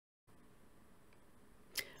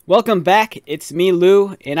Welcome back, it's me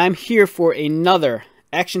Lou, and I'm here for another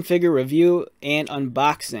action figure review and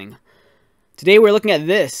unboxing. Today we're looking at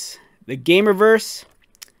this, the Gamerverse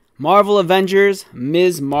Marvel Avengers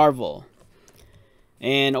Ms. Marvel.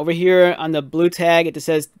 And over here on the blue tag it just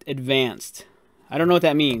says Advanced. I don't know what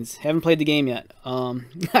that means, haven't played the game yet.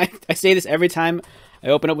 I say this every time I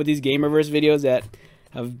open up with these Gamerverse videos that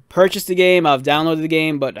I've purchased the game, I've downloaded the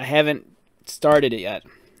game, but I haven't started it yet.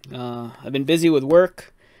 I've been busy with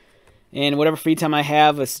work, and whatever free time I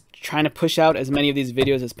have is trying to push out as many of these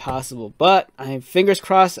videos as possible. But fingers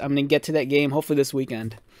crossed, I'm going to get to that game hopefully this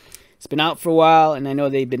weekend. It's been out for a while, and I know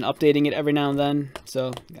they've been updating it every now and then,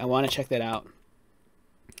 so I want to check that out.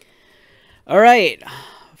 Alright,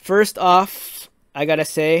 first off, I gotta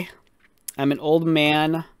say, I'm an old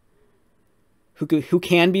man who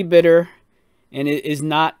can be bitter and is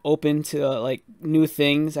not open to like new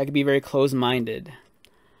things. I could be very closed-minded.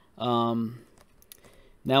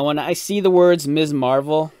 Now, when I see the words Ms.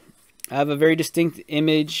 Marvel, I have a very distinct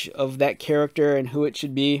image of that character and who it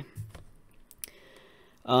should be.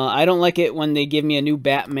 I don't like it when they give me a new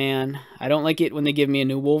Batman. I don't like it when they give me a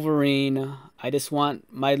new Wolverine. I just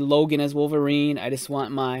want my Logan as Wolverine. I just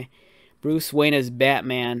want my Bruce Wayne as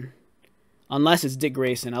Batman. Unless it's Dick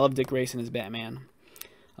Grayson. I love Dick Grayson as Batman.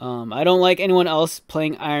 I don't like anyone else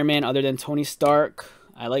playing Iron Man other than Tony Stark.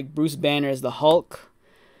 I like Bruce Banner as the Hulk.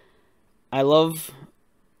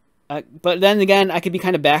 But then again, I could be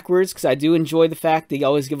kind of backwards because I do enjoy the fact they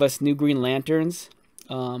always give us new Green Lanterns.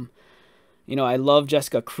 You know, I love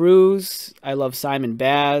Jessica Cruz. I love Simon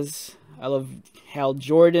Baz. I love Hal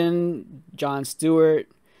Jordan, Jon Stewart.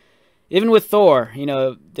 Even with Thor, you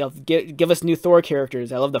know, they'll give us new Thor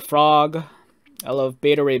characters. I love the Frog. I love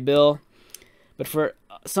Beta Ray Bill. But for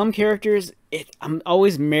some characters, I'm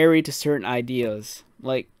always married to certain ideas.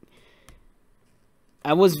 Like,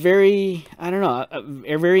 I was very, I don't know,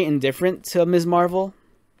 very indifferent to Ms. Marvel.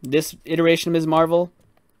 This iteration of Ms. Marvel.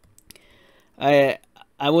 I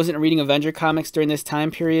wasn't reading Avenger comics during this time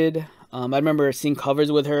period. I remember seeing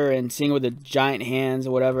covers with her and seeing her with the giant hands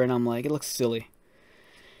or whatever, and I'm like, it looks silly.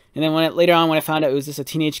 And then later on when I found out it was just a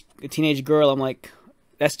teenage girl, I'm like,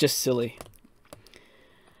 that's just silly.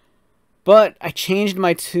 But I changed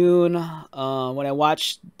my tune when I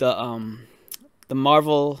watched the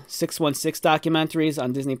Marvel 616 documentaries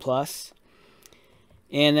on Disney Plus.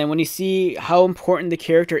 And then when you see how important the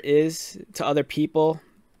character is to other people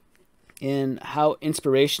and how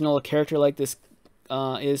inspirational a character like this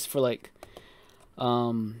is for like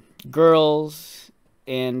girls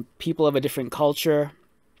and people of a different culture,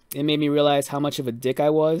 it made me realize how much of a dick I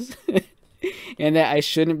was and that I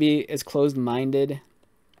shouldn't be as closed-minded.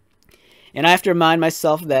 And I have to remind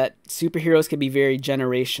myself that superheroes can be very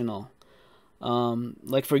generational.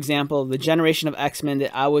 Like, for example, the generation of X-Men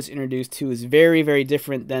that I was introduced to is very, very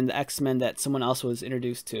different than the X-Men that someone else was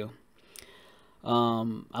introduced to.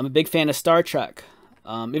 I'm a big fan of Star Trek.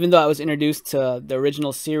 Even though I was introduced to the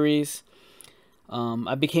original series,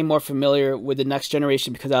 I became more familiar with the next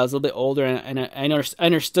generation because I was a little bit older and I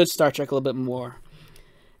understood Star Trek a little bit more.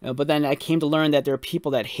 But then I came to learn that there are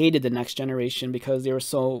people that hated the next generation because they were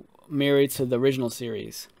so married to the original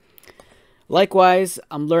series. Likewise,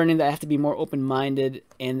 I'm learning that I have to be more open-minded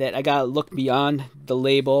and that I gotta look beyond the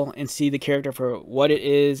label and see the character for what it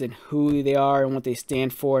is and who they are and what they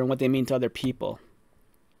stand for and what they mean to other people.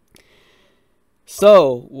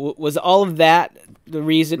 So, was all of that the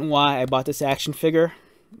reason why I bought this action figure?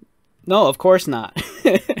 No, of course not.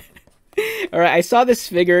 Alright, I saw this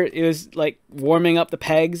figure. It was like warming up the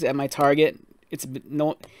pegs at my Target.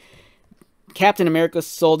 Captain America's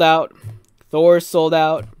sold out. Thor's sold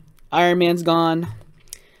out. Iron Man's gone.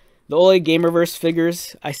 The only Gamerverse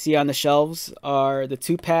figures I see on the shelves are the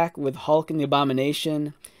 2-pack with Hulk and the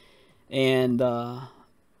Abomination and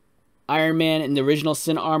Iron Man in the original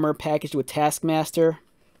Sin Armor packaged with Taskmaster.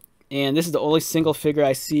 And this is the only single figure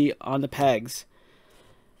I see on the pegs.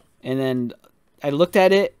 And then I looked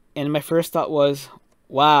at it and my first thought was,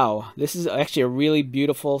 wow, this is actually a really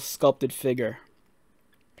beautiful sculpted figure.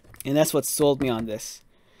 And that's what sold me on this.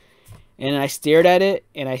 And I stared at it,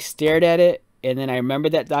 and I stared at it, and then I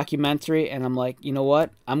remembered that documentary, and I'm like, you know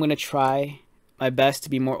what? I'm going to try my best to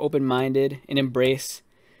be more open-minded and embrace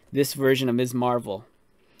this version of Ms. Marvel.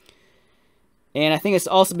 And I think it's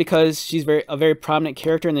also because she's a very prominent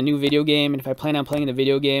character in the new video game, and if I plan on playing the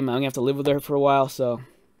video game, I'm going to have to live with her for a while, so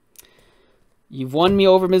you've won me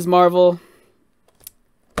over, Ms. Marvel.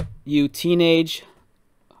 You teenage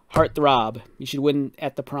heartthrob. You should win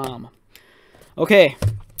at the prom. Okay.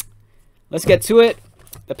 Let's get to it.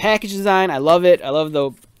 The package design, I love it. I love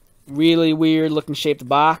the really weird looking shaped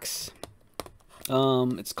box.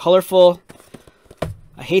 It's colorful.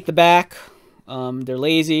 I hate the back. They're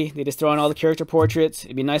lazy. They just throw in all the character portraits.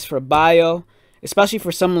 It'd be nice for a bio, especially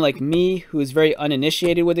for someone like me who is very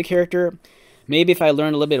uninitiated with the character. Maybe if I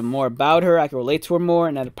learned a little bit more about her, I could relate to her more,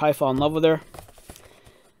 and I'd probably fall in love with her.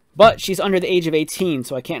 But she's under the age of 18,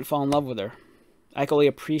 so I can't fall in love with her. I can only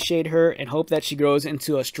appreciate her and hope that she grows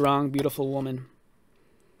into a strong, beautiful woman.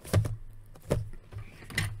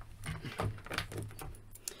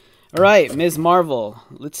 Alright, Ms. Marvel.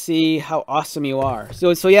 Let's see how awesome you are. So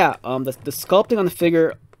yeah, the sculpting on the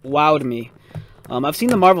figure wowed me. I've seen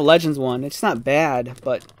the Marvel Legends one. It's not bad,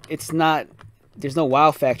 but it's not... There's no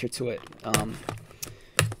wow factor to it.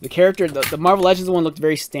 The character, the Marvel Legends one looked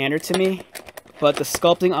very standard to me. But the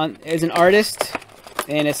sculpting on... As an artist,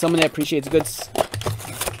 and as someone that appreciates good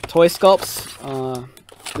toy sculpts,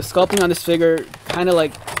 the sculpting on this figure kind of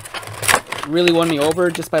like really won me over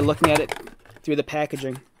just by looking at it through the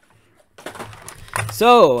packaging.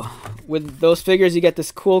 So, with those figures, you get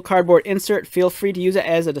this cool cardboard insert. Feel free to use it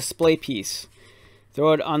as a display piece.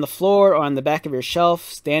 Throw it on the floor or on the back of your shelf.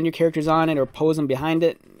 Stand your characters on it or pose them behind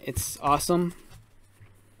it. It's awesome.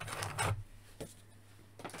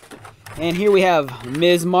 And here we have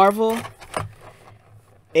Ms. Marvel,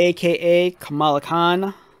 aka Kamala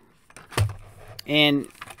Khan. And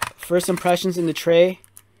first impressions in the tray,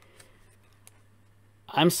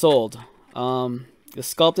 I'm sold. The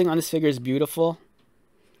sculpting on this figure is beautiful.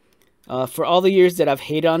 For all the years that I've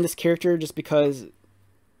hated on this character just because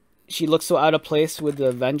she looks so out of place with the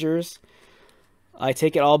Avengers, I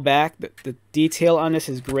take it all back. The detail on this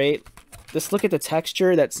is great. Just look at the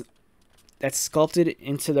texture that's sculpted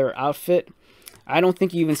into their outfit. I don't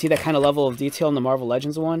think you even see that kind of level of detail in the Marvel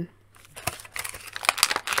Legends one.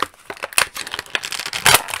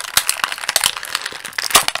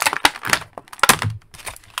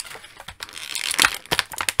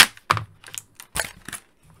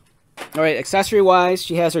 Alright, accessory-wise,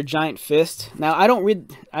 she has her giant fist. Now, I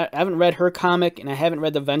haven't read her comic, and I haven't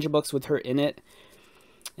read the Avenger books with her in it.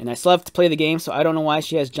 And I still have to play the game, so I don't know why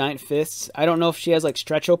she has giant fists. I don't know if she has, like,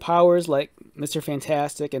 stretcho powers, like Mr.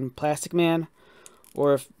 Fantastic and Plastic Man.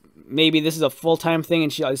 Or if maybe this is a full-time thing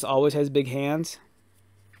and she just always has big hands.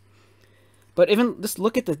 But even, just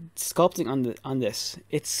look at the sculpting on this.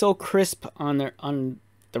 It's so crisp on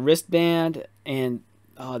the wristband and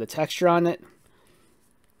the texture on it.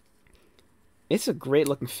 It's a great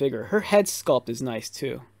looking figure. Her head sculpt is nice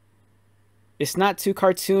too. It's not too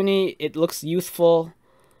cartoony. It looks youthful.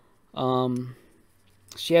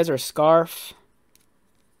 She has her scarf.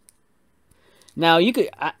 Now you could,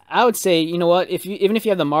 I would say, you know what? Even if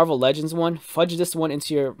you have the Marvel Legends one, fudge this one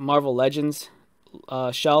into your Marvel Legends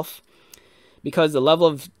shelf, because the level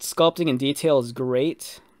of sculpting and detail is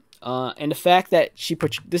great. And the fact that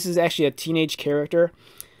this is actually a teenage character.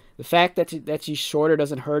 The fact that she's shorter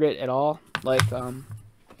doesn't hurt it at all. Like,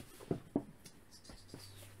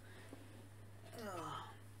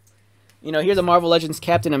 you know, here's the Marvel Legends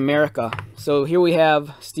Captain America. So here we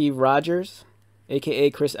have Steve Rogers, aka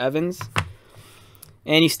Chris Evans,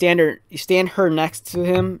 and you stand her next to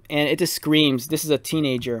him, and it just screams, this is a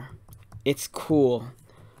teenager. It's cool.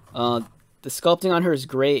 The sculpting on her is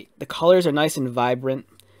great. The colors are nice and vibrant.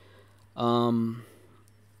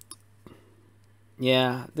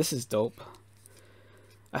 Yeah, this is dope.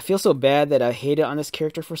 I feel so bad that I hated on this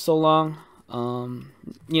character for so long.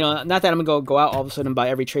 You know, not that I'm gonna go out all of a sudden and buy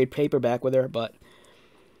every trade paperback with her, but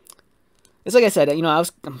it's like I said, you know,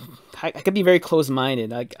 I could be very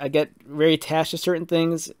close-minded. I get very attached to certain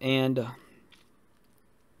things, and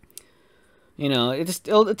you know,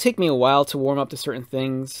 it'll take me a while to warm up to certain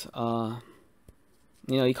things. You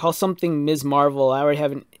know, you call something Ms. Marvel, I already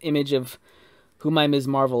have an image of who my Ms.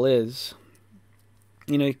 Marvel is.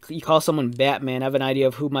 You know, you call someone Batman, I have an idea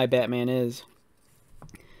of who my Batman is.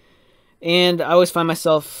 And I always find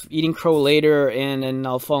myself eating crow later, and then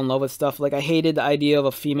I'll fall in love with stuff. Like, I hated the idea of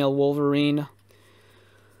a female Wolverine.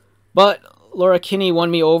 But Laura Kinney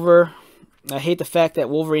won me over. I hate the fact that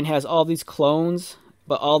Wolverine has all these clones,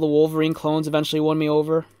 but all the Wolverine clones eventually won me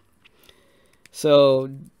over. So,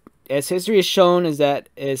 as history has shown, is that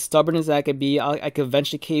as stubborn as I could be, I could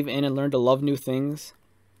eventually cave in and learn to love new things.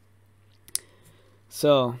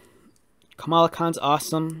 So, Kamala Khan's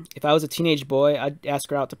awesome. If I was a teenage boy, I'd ask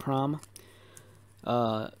her out to prom.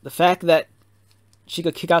 The fact that she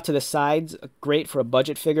could kick out to the sides, great for a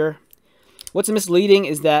budget figure. What's misleading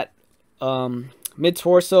is that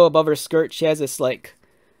mid-torso, above her skirt, she has this, like,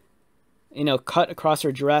 you know, cut across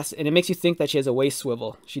her dress, and it makes you think that she has a waist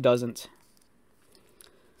swivel. She doesn't.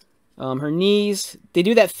 Her knees, they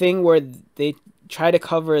do that thing where they try to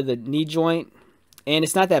cover the knee joint, and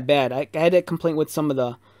it's not that bad. I had a complaint with some of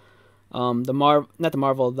the Not the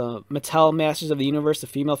Marvel, the Mattel Masters of the Universe, the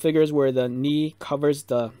female figures where the knee covers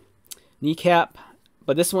the kneecap.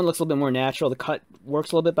 But this one looks a little bit more natural. The cut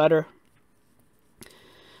works a little bit better.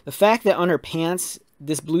 The fact that on her pants,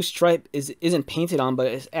 this blue stripe isn't painted on, but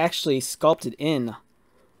it's actually sculpted in.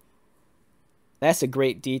 That's a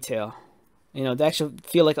great detail. You know, they actually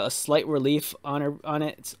feel like a slight relief on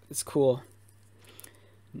it. It's cool.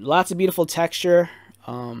 Lots of beautiful texture.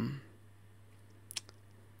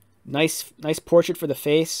 Nice portrait for the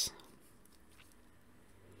face.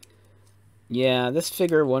 Yeah, this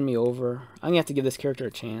figure won me over. I'm gonna have to give this character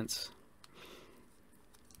a chance.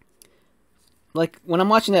 Like, when I'm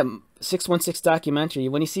watching that 616 documentary,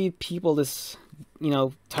 when you see people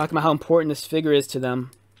talking about how important this figure is to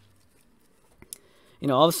them, you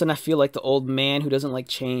know, all of a sudden I feel like the old man who doesn't like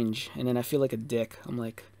change, and then I feel like a dick. I'm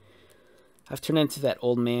like, I've turned into that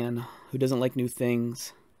old man who doesn't like new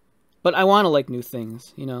things. But I want to like new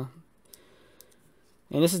things, you know.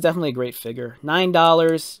 And this is definitely a great figure.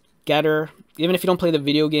 $9, get her. Even if you don't play the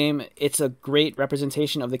video game, it's a great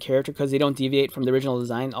representation of the character because they don't deviate from the original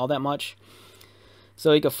design all that much.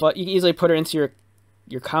 So you can easily put her into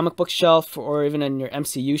your comic book shelf or even in your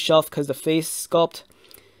MCU shelf because the face sculpt,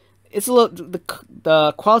 it's a little,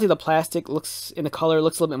 the quality of the plastic looks, in the color,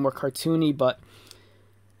 looks a little bit more cartoony, but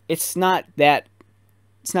it's not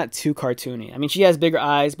too cartoony. I mean, she has bigger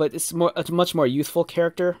eyes, but it's a much more youthful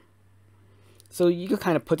character. So you can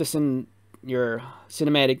kind of put this in your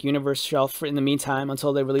cinematic universe shelf in the meantime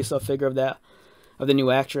until they release a figure of the new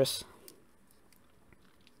actress.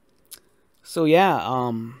 So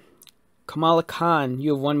yeah, Kamala Khan,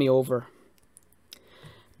 you have won me over.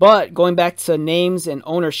 But going back to names and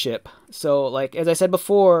ownership, so like as I said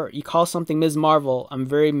before, you call something Ms. Marvel, I'm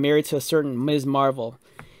very married to a certain Ms. Marvel.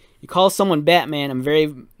 You call someone Batman, I'm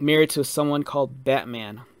very married to someone called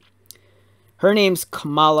Batman. Her name's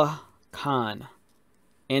Kamala Khan.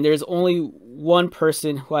 And there's only one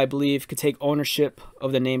person who I believe could take ownership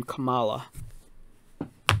of the name Kamala.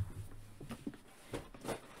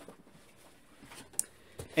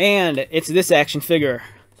 And it's this action figure,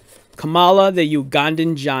 Kamala the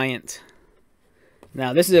Ugandan Giant.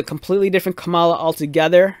 Now this is a completely different Kamala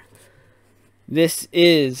altogether. This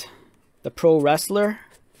is the pro wrestler.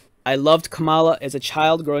 I loved Kamala as a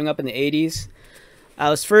child growing up in the 80s. I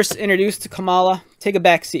was first introduced to Kamala. Take a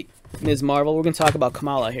back seat, Ms. Marvel. We're going to talk about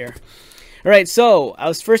Kamala here. Alright, so I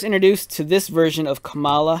was first introduced to this version of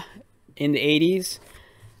Kamala in the 80s.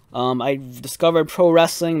 I discovered pro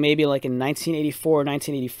wrestling maybe like in 1984 or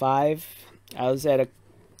 1985. I was at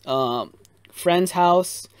a friend's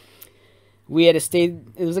house. We had to stay.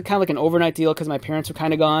 It was kind of like an overnight deal because my parents were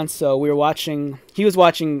kind of gone. So we were watching. He was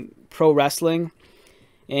watching pro wrestling,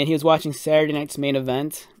 and he was watching Saturday Night's Main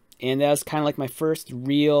Event. And that was kind of like my first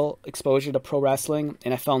real exposure to pro wrestling,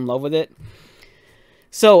 and I fell in love with it.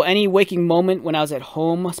 So any waking moment when I was at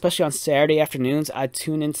home, especially on Saturday afternoons, I'd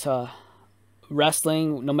tune into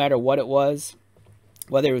wrestling no matter what it was.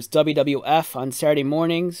 Whether it was WWF on Saturday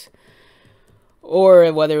mornings,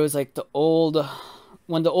 or whether it was like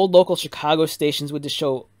when the old local Chicago stations would just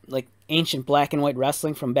show like ancient black and white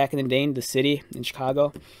wrestling from back in the day in the city in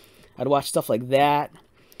Chicago. I'd watch stuff like that.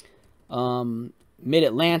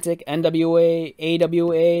 Mid-Atlantic, NWA,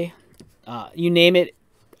 AWA, you name it,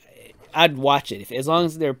 I'd watch it. As long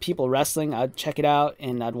as there are people wrestling, I'd check it out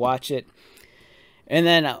and I'd watch it. And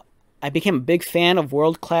then I became a big fan of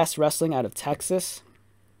world-class wrestling out of Texas.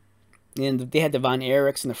 And they had the Von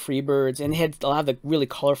Erichs and the Freebirds, and they had a lot of the really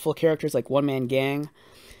colorful characters like One Man Gang.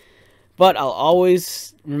 But I'll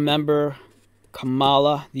always remember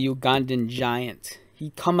Kamala, the Ugandan Giant.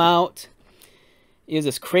 He'd come out, he was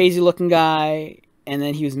this crazy-looking guy, and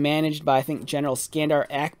then he was managed by, I think, General Skandar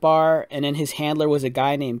Akbar, and then his handler was a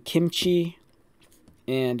guy named Kimchi,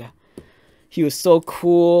 and he was so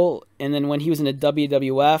cool. And then when he was in the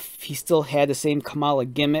WWF, he still had the same Kamala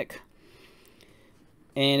gimmick,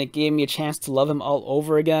 and it gave me a chance to love him all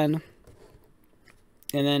over again.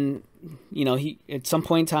 And then, you know, he at some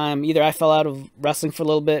point in time, either I fell out of wrestling for a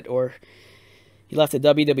little bit, or he left the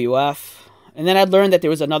WWF. And then I learned that there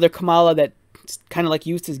was another Kamala that kind of like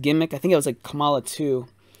used his gimmick. I think it was like Kamala 2.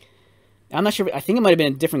 I'm not sure. I think it might have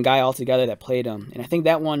been a different guy altogether that played him. And I think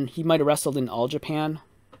that one, he might have wrestled in All Japan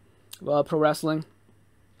Pro Wrestling.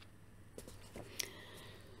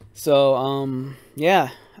 So, yeah.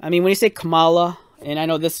 I mean, when you say Kamala, and I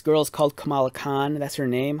know this girl is called Kamala Khan. That's her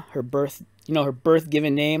name. Her birth, you know, her birth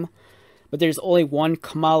given name. But there's only one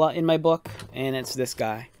Kamala in my book, and it's this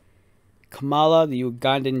guy. Kamala, the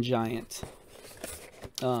Ugandan Giant.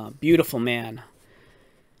 Beautiful man.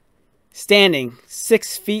 Standing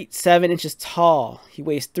 6 feet 7 inches tall. He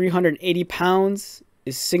weighs 380 pounds,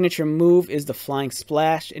 His signature move is the flying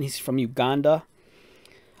splash, and he's from Uganda.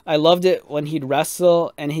 I loved it when he'd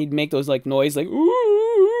wrestle and he'd make those like noise like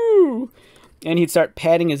ooh, and he'd start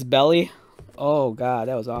patting his belly. Oh god,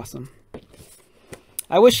 that was awesome.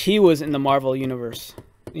 I wish he was in the Marvel universe.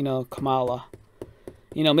 You know, Kamala.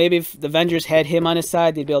 You know, maybe if the Avengers had him on his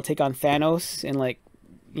side, they'd be able to take on Thanos and, like,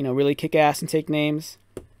 you know, really kick ass and take names.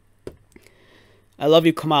 I love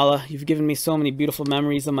you, Kamala. You've given me so many beautiful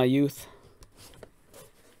memories of my youth.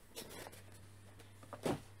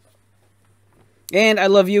 And I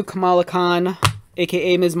love you, Kamala Khan,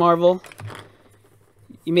 aka Ms. Marvel.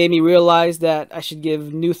 You made me realize that I should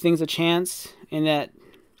give new things a chance and that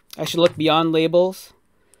I should look beyond labels.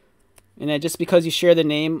 And that just because you share the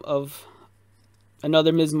name of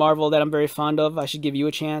another Ms. Marvel that I'm very fond of, I should give you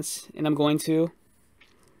a chance, and I'm going to.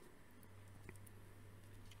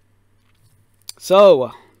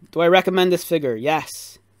 So, do I recommend this figure?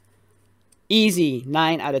 Yes. Easy,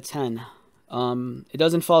 9 out of 10. It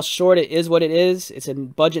doesn't fall short. It is what it is. It's a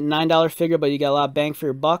budget $9 figure, but you get a lot of bang for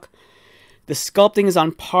your buck. The sculpting is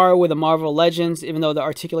on par with the Marvel Legends, even though the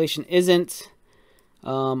articulation isn't. A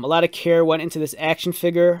lot of care went into this action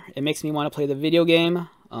figure. It makes me want to play the video game.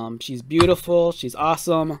 She's beautiful. She's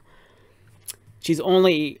awesome. She's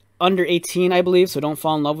only under 18, I believe, so don't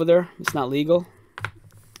fall in love with her. It's not legal.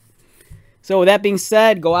 So with that being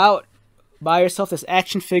said, go out, buy yourself this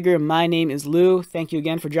action figure. My name is Lou. Thank you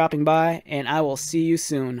again for dropping by, and I will see you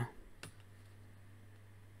soon.